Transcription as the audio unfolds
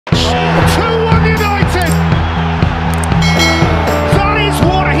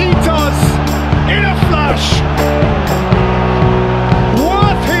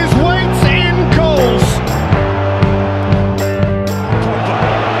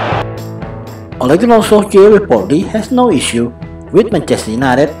Ole Gunnar Solskjaer reportedly has no issue with Manchester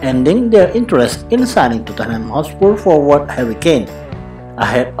United ending their interest in signing Tottenham Hotspur forward Harry Kane.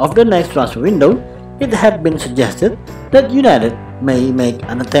 Ahead of the next transfer window, it had been suggested that United may make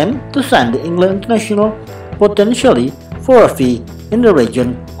an attempt to sign the England international potentially for a fee in the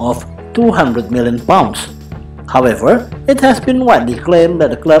region of £200 million. However, it has been widely claimed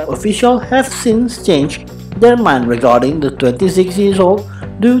that the club officials have since changed their mind regarding the 26-year-old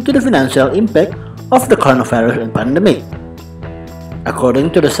due to the financial impact of the coronavirus pandemic. According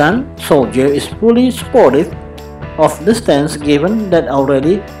to The Sun, Solskjaer is fully supportive of the stance given that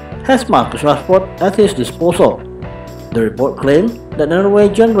already has Marcus Rashford at his disposal. The report claimed that the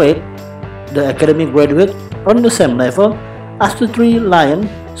Norwegian rated the academy graduate on the same level as the Three Lions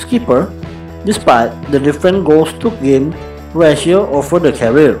skipper, despite the different goals-to-game ratio over the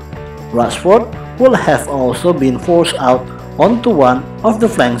career. Rashford would have also been forced out onto one of the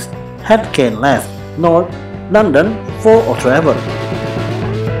flanks had Kane left North London for a travel.